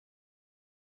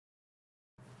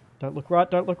Don't look right,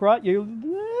 don't look right,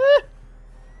 you...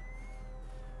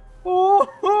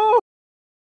 Oh!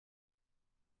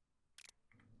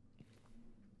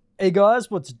 Hey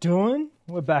guys, what's doing?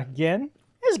 We're back again.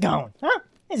 How's it going? Huh?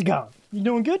 How's it going? You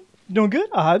doing good? You doing good?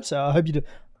 I hope so. I hope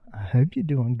you're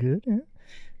doing good. Huh?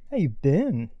 How you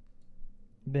been?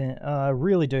 I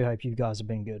really do hope you guys have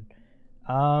been good.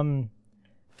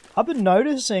 I've been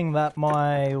noticing that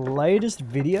my latest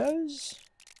videos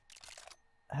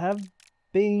have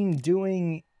been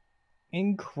doing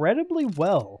incredibly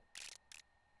well.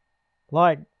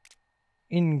 Like,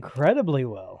 incredibly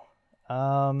well.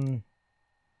 I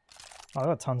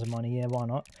got tons of money, yeah, why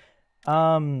not?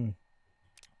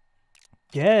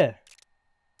 Yeah.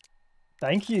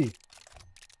 Thank you.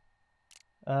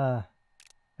 I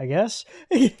guess.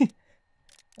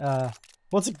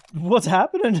 What's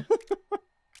happening?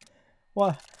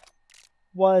 Why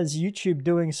is YouTube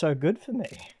doing so good for me?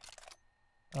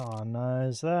 Oh no,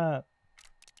 is that...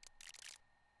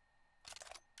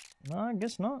 No, I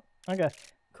guess not. Okay,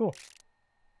 cool.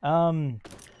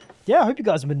 Yeah, I hope you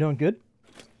guys have been doing good.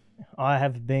 I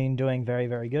have been doing very,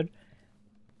 very good.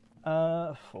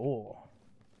 That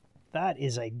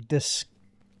is a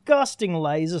disgusting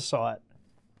laser sight.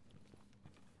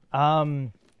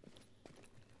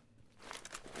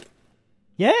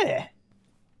 Yeah.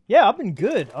 Yeah, I've been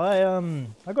good. I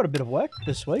got a bit of work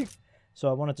this week, so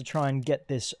I wanted to try and get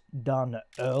this done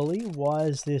early. Why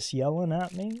is this yelling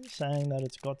at me, saying that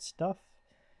it's got stuff?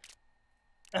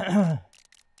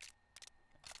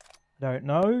 Don't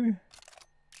know.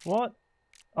 What?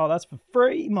 Oh, that's for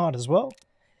free. Might as well.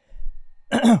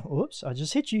 Oops, I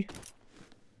just hit you.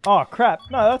 Oh crap!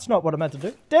 No, that's not what I meant to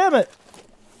do. Damn it!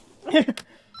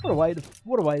 What a way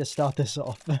to start this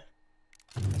off.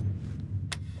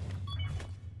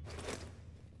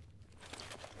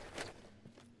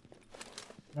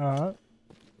 All right.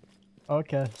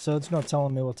 Okay, so it's not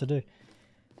telling me what to do.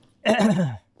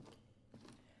 But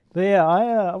yeah,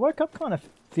 I woke up kind of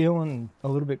feeling a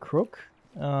little bit crook.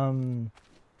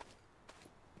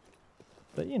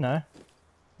 But you know,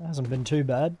 it hasn't been too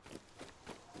bad.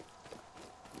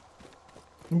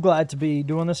 I'm glad to be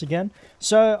doing this again.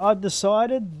 So I've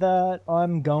decided that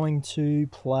I'm going to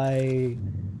play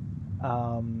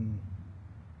Doom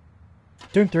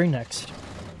 3 next.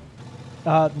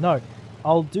 No,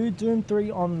 I'll do Doom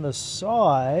 3 on the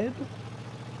side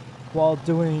while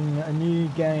doing a new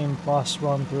game plus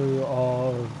run through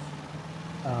of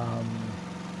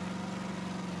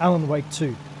Alan Wake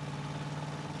 2.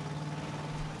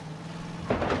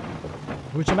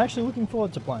 Which I'm actually looking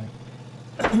forward to playing.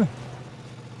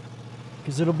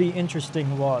 Because it'll be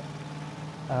interesting what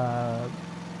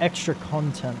extra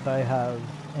content they have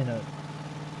in it.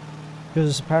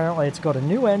 Because apparently it's got a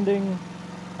new ending,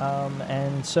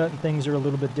 and certain things are a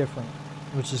little bit different,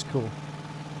 which is cool.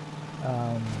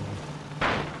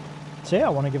 So yeah, I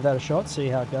want to give that a shot, see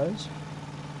how it goes.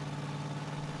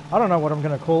 I don't know what I'm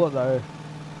going to call it though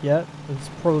yet. It's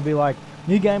probably like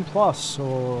New Game Plus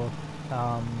or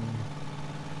the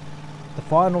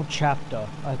final chapter.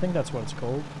 I think that's what it's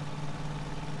called.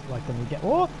 Like the new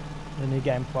game, the new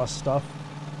game plus stuff.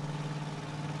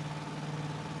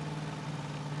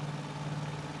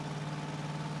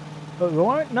 But we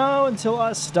won't know until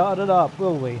I start it up,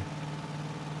 will we?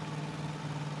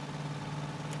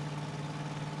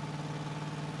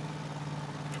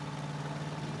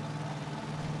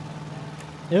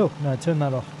 Ew, no, turn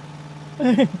that off.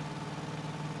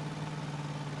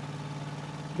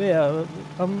 But yeah,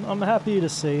 I'm happy to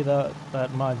see that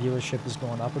my viewership has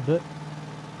gone up a bit.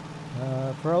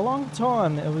 For a long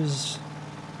time, it was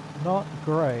not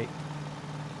great.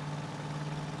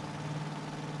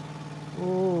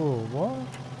 Oh, what?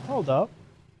 Hold up.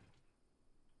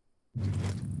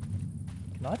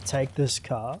 Can I take this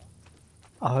car?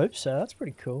 I hope so. That's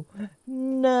pretty cool.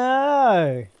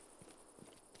 No!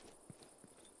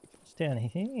 It's down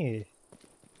here.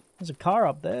 There's a car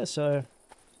up there, so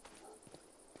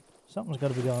something's got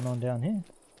to be going on down here.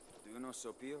 Do you know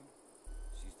Sophia?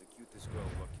 She's the cutest girl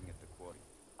working at the quarry.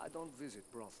 I don't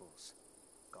visit brothels.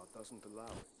 God doesn't allow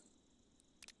it.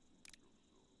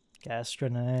 Gas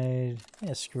grenade.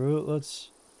 Yeah, screw it. Let's...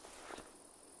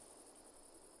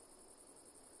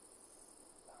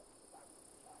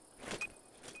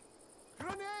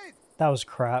 Grenade! That was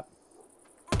crap.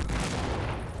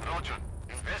 Roger.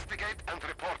 Investigate and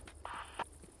report.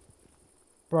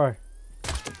 Bro.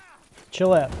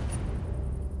 Chill out.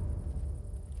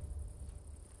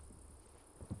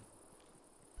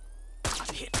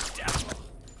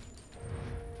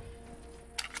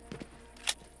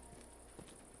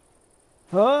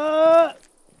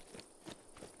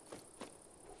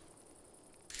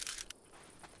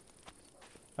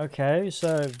 Okay,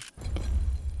 so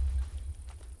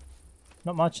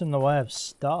not much in the way of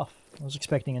stuff. I was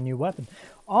expecting a new weapon.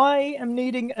 I am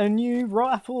needing a new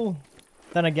rifle.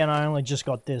 Then again, I only just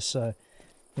got this, so,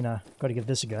 you know, got to give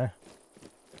this a go.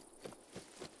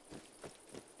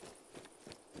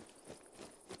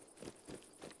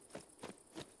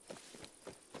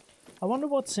 I wonder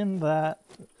what's in that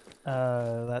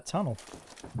tunnel.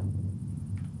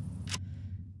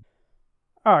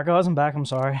 Alright guys, I'm back, I'm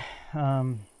sorry.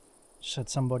 Just had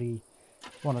somebody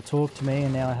want to talk to me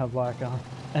and now I have like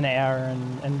an hour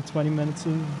and 20 minutes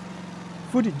of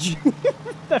footage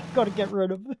that I've got to get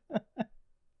rid of.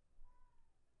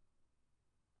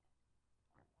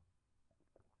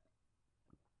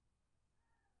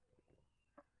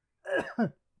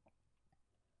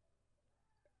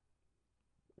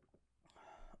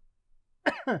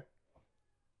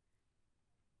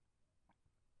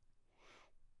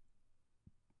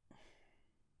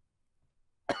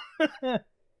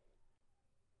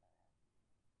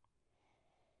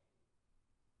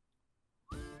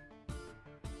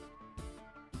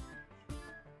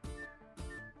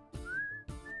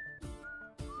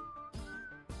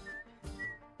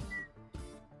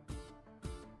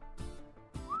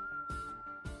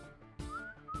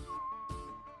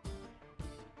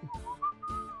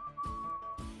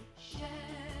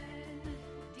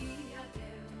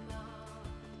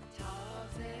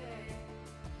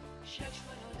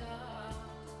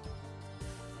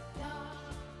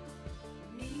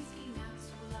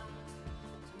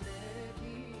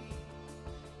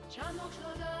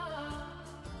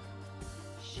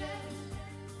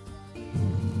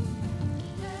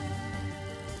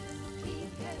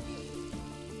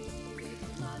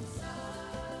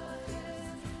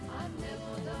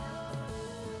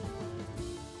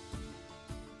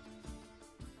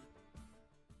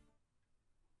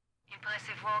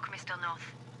 Impressive work, Mr. North.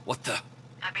 What the?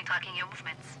 I've been tracking your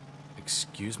movements.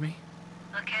 Excuse me?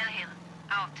 Okay, here.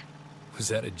 Out. Was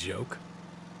that a joke?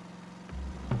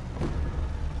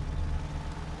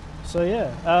 So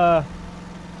yeah,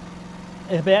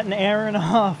 about an hour and a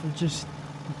half of just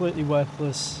completely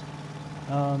worthless.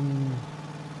 Oh,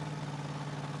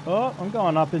 I'm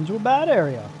going up into a bad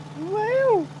area.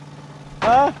 Wow!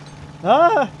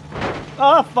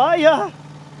 Fire!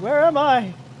 Where am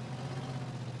I?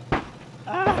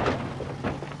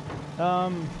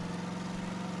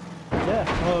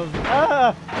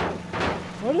 Yeah.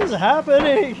 What is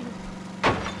happening?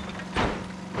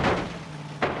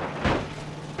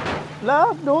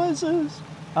 Loud noises.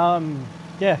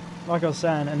 Yeah, like I was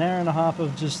saying, an hour and a half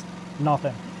of just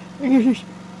nothing.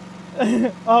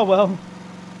 Oh well,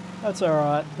 that's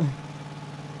alright.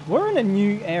 We're in a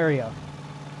new area,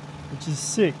 which is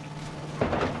sick.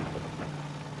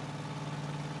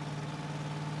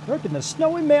 We're up in the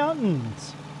snowy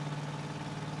mountains.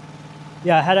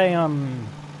 Yeah, I had an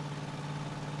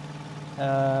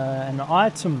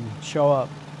item show up,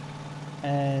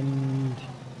 and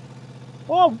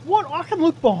oh, what? I can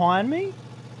look behind me.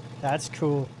 That's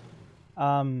cool.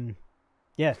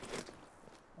 Yeah.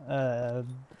 I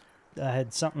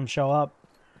had something show up,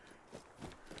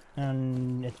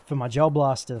 and it's for my gel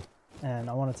blaster,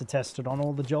 and I wanted to test it on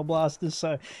all the gel blasters.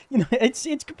 So you know, it's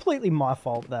completely my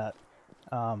fault that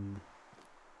I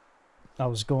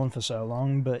was gone for so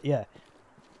long. But yeah,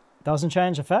 doesn't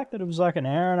change the fact that it was like an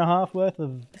hour and a half worth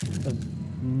of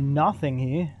nothing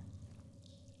here.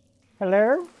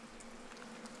 Hello?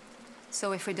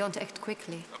 So if we don't act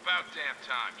quickly... About damn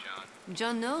time, John.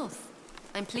 John North.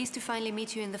 I'm pleased to finally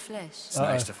meet you in the flesh. It's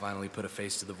nice to finally put a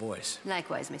face to the voice.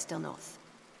 Likewise, Mr. North.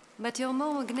 But you're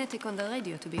more magnetic on the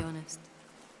radio, to be honest.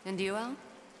 And you are?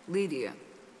 Lydia,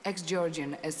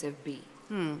 ex-Georgian SFB.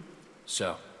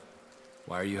 So,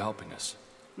 why are you helping us?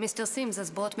 Mr. Sims has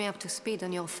brought me up to speed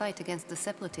on your fight against the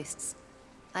separatists.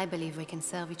 I believe we can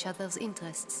serve each other's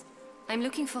interests. I'm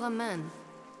looking for a man.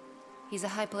 He's a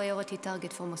high-priority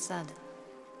target for Mossad.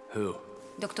 Who?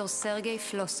 Dr. Sergei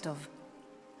Flostov.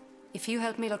 If you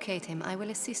help me locate him, I will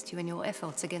assist you in your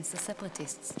efforts against the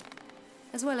separatists,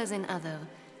 as well as in other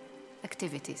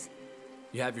activities.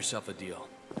 You have yourself a deal.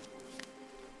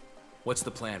 What's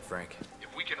the plan, Frank?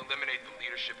 If we can eliminate the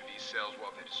leadership of these cells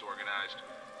while they're disorganized...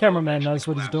 Cameraman knows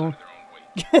what he's doing.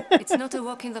 It's not a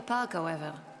walk in the park,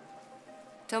 however.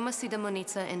 Thomas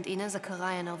Sidamonitsa and Ina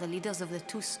Zakarian are the leaders of the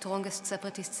two strongest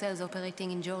separatist cells operating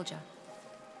in Georgia.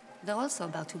 They're also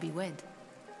about to be wed.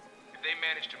 If they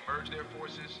manage to merge their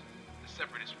forces, the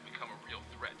separatists will become a real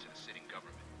threat to the sitting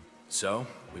government. So,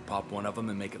 we pop one of them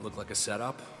and make it look like a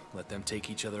setup, let them take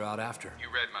each other out after.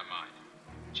 You read my mind.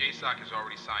 JSOC has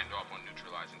already signed off on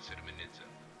neutralizing Sidamonitsa.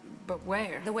 But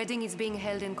where? The wedding is being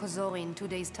held in Kozori in 2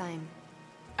 days' time.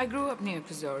 I grew up near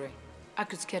Kuzori. I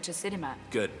could sketch a city map.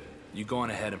 Good. You go on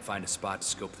ahead and find a spot to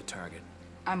scope the target.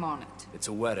 I'm on it. It's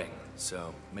a wedding,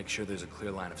 so make sure there's a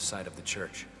clear line of sight of the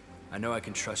church. I know I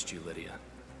can trust you, Lydia.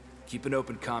 Keep an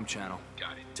open comm channel.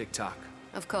 Got it. Tick-tock.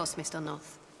 Of course, Mr.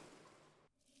 North.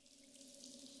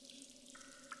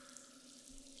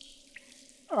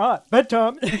 Alright,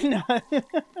 bedtime.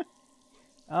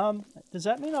 No. Does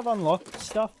that mean I've unlocked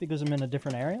stuff because I'm in a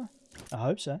different area? I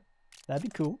hope so. That'd be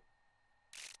cool.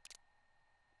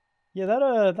 Yeah,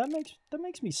 that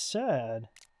makes me sad.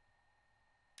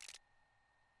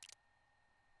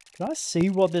 Can I see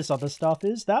what this other stuff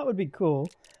is? That would be cool.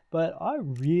 But I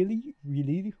really,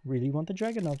 really, really want the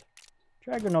Dragunov.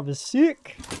 Dragunov is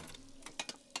sick.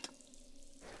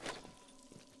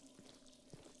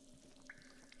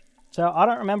 So I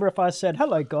don't remember if I said,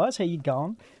 hello guys, how you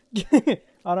going?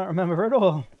 I don't remember at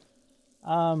all.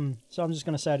 So I'm just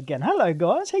going to say it again. Hello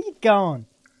guys, how you going?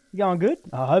 You going good?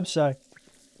 I hope so.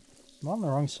 Am I on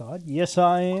the wrong side? Yes,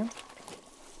 I am.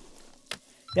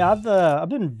 Yeah,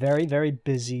 I've been very, very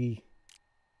busy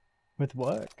with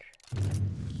work.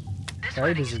 This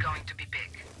Very wedding busy. is going to be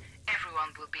big. Everyone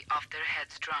will be off their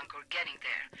heads drunk or getting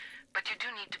there. But you do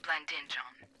need to blend in,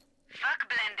 John. Fuck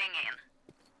blending in.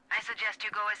 I suggest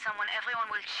you go as someone everyone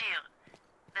will cheer.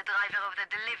 The driver of the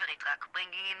delivery truck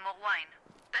bringing in more wine.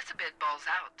 That's a bit balls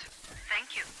out.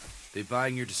 Thank you. They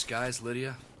buying your disguise,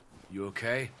 Lydia? You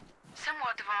okay?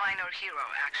 Somewhat of a minor hero,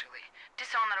 actually.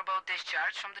 Dishonorable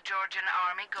discharge from the Georgian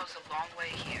army goes a long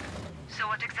way here.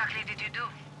 So what exactly did you do?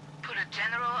 Put a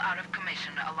general out of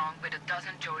commission along with a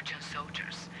dozen Georgian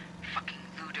soldiers. Fucking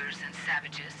looters and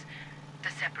savages.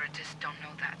 The separatists don't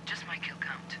know that, just my kill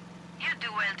count. You'd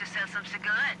do well to sell some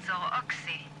cigarettes or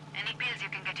oxy. Any pills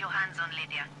you can get your hands on,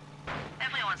 Lydia.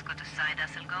 Everyone's got a side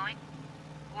hustle going.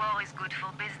 War is good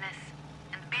for business,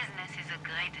 and business is a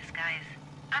great disguise.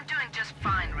 I'm doing just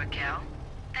fine, Raquel.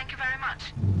 Thank you very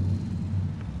much.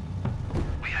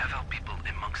 We have our people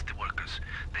amongst the workers.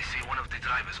 They say one of the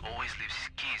drivers always leaves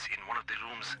his keys in one of the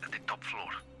rooms at the top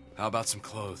floor. How about some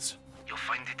clothes? You'll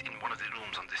find it in one of the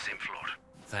rooms on the same floor.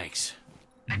 Thanks.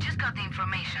 I just got the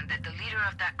information that the leader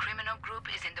of that criminal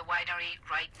group is in the winery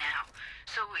right now.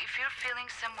 So if you're feeling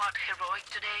somewhat heroic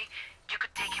today, you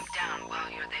could take him down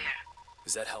while you're there.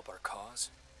 Does that help our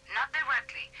cause? Not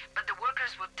directly, but the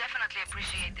workers will definitely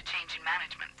appreciate the change in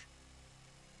management.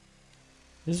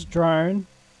 This drone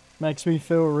makes me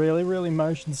feel really, really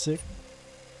motion sick.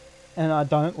 And I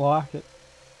don't like it.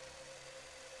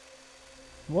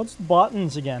 What's the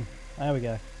buttons again? There we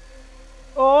go.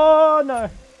 Oh no!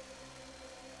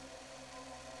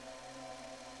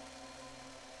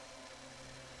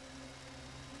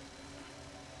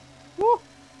 Woo!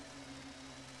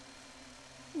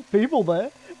 People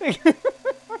there.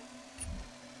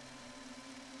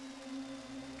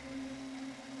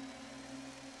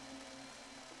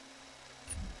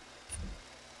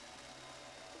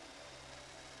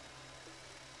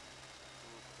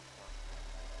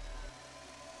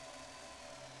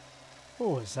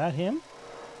 Oh, is that him?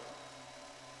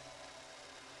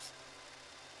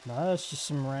 No, that's just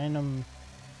some random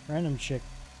chick.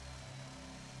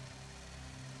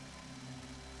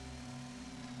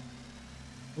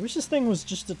 I wish this thing was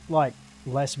just like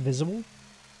less visible.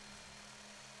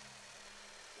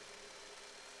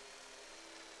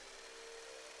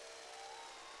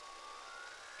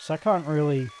 Cause I can't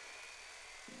really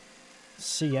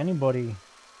see anybody.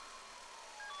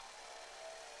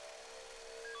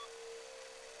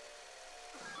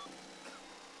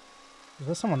 Is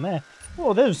there someone there?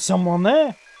 Oh, there's someone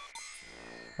there!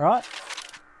 Right.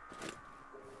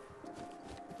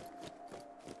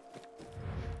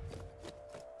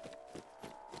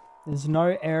 There's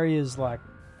no areas like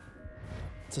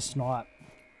to snipe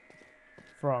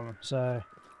from, so you're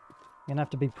gonna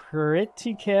have to be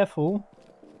pretty careful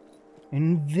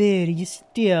and very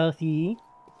stealthy.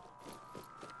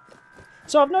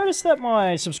 So I've noticed that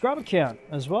my subscriber count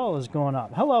as well has gone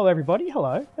up. Hello everybody,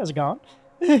 hello, how's it going?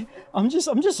 I'm just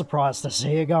surprised to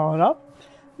see it going up.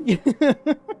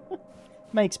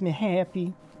 Makes me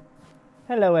happy.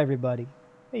 Hello everybody.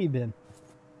 How you been?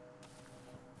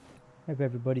 Hope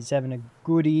everybody's having a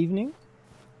good evening,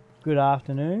 good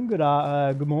afternoon,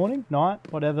 good morning, night,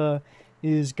 whatever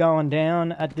is going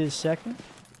down at this second.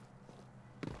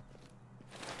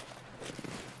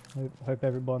 Hope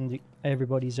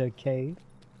everybody's okay.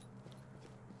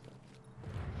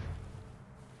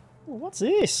 Oh, what's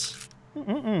this?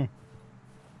 Am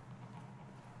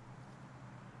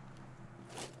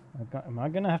I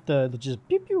gonna have to just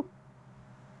pew pew?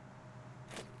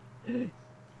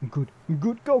 Good,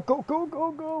 go, go, go,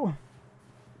 go, go!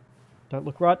 Don't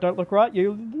look right,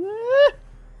 you...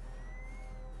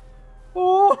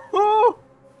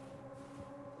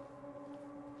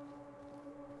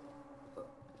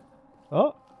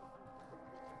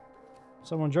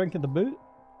 Someone drinking the boot?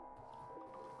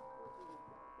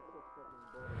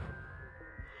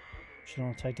 Should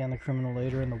I take down the criminal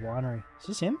leader in the winery? Is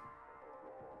this him?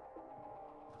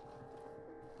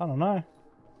 I don't know.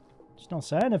 It's not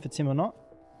saying if it's him or not.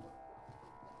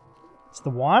 It's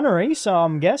the winery, so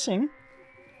I'm guessing.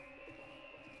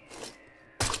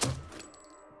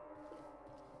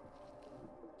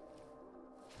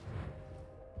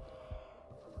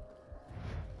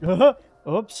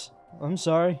 Oops. I'm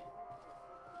sorry.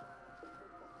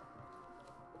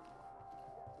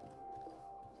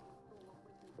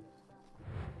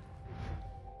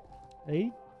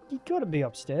 He gotta be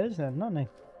upstairs then, doesn't he?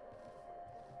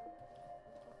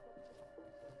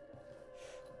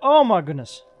 Oh my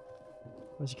goodness.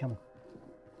 Where's he coming?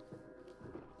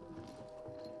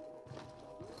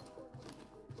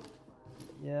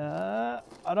 Yeah,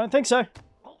 I don't think so.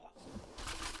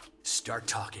 Start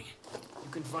talking. You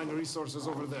can find the resources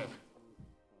over there.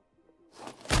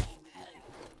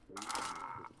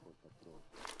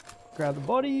 Grab the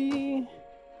body.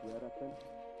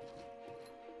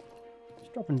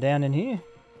 Just dropping down in here.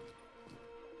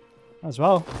 As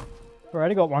well.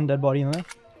 Already got one dead body in there.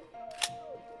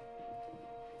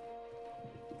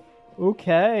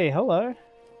 Okay, hello.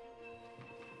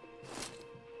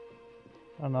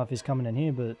 I don't know if he's coming in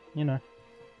here, but, you know.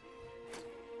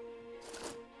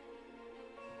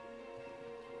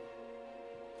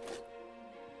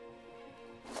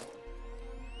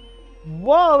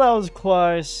 Whoa, that was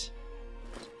close.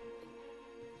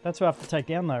 That's what I have to take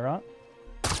down though, right?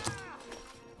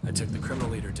 I took the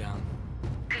criminal leader down.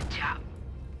 Good job.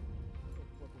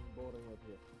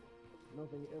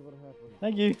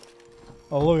 Thank you.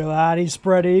 Oh, look at that. He's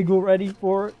spread eagle ready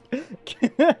for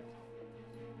it.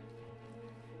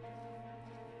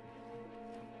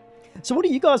 So what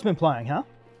have you guys been playing, huh?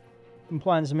 Been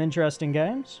playing some interesting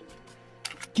games?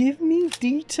 Give me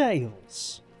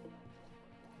details.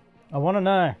 I want to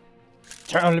know.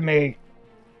 Tell me.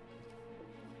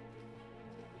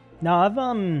 No, I've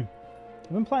been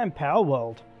playing Power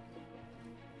World.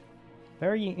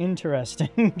 Very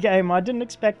interesting game. I didn't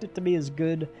expect it to be as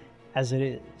good as it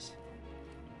is.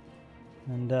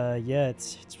 And yeah,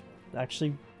 it's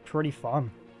actually pretty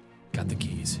fun. Got the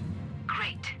keys.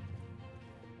 Great.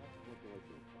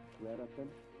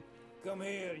 Come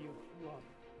here, you flunk.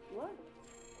 What?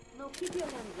 No, keep your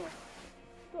hands off.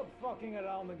 Stop fucking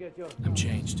around and get your... I'm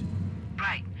changed.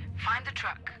 Right. Find the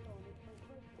truck.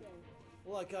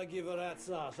 Like I give a rat's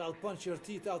ass. I'll punch your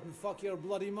teeth out and fuck your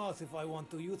bloody mouth if I want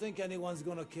to. You think anyone's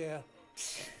gonna care?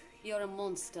 You're a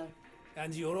monster.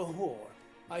 And you're a whore.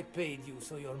 I paid you,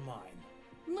 so you're mine.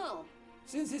 No.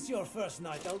 Since it's your first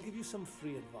night, I'll give you some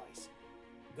free advice.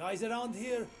 Guys around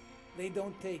here, they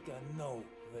don't take a no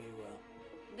very well.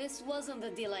 This wasn't the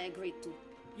deal I agreed to.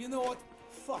 You know what?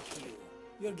 Fuck you.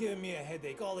 You're giving me a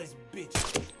headache, all this bitch.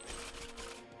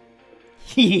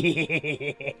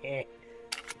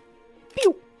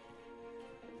 Pew!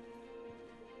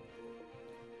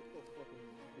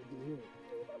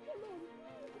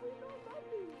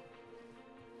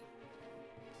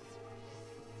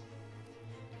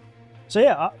 So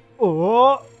yeah,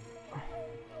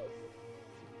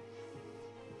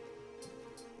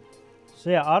 So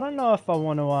yeah, I don't know if I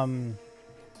want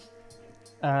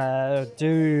to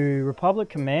do Republic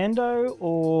Commando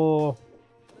or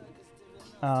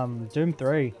Doom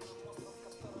 3.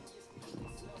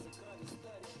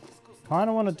 Kind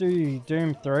of want to do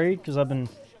Doom 3 because I've been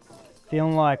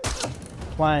feeling like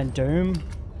playing Doom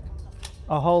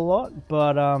a whole lot,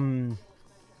 but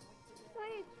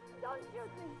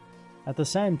at the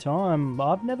same time,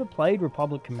 I've never played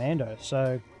Republic Commando,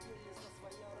 so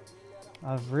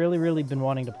I've really been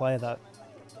wanting to play that.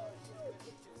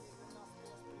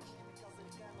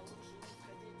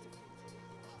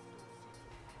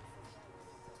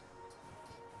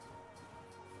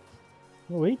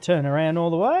 We turn around all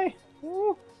the way.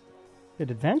 Ooh,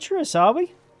 bit adventurous, are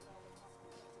we?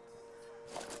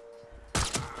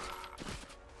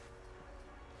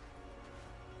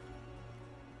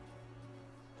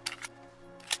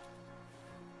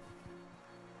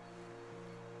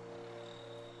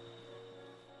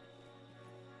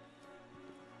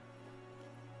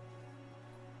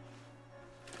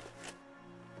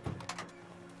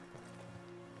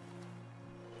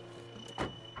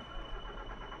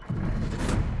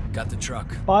 Got the truck.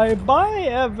 Bye-bye,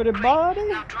 everybody.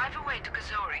 Now drive away to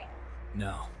Kazori.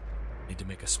 No. Need to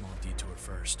make a small detour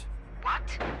first. What?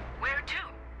 Where to?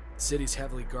 The city's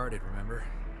heavily guarded, remember?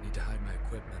 Need to hide my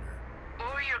equipment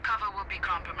Or your cover will be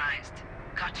compromised.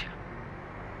 Gotcha.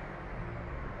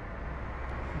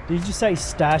 Did you say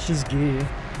stash his gear?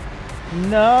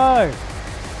 No!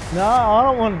 No, I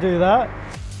don't want to do that.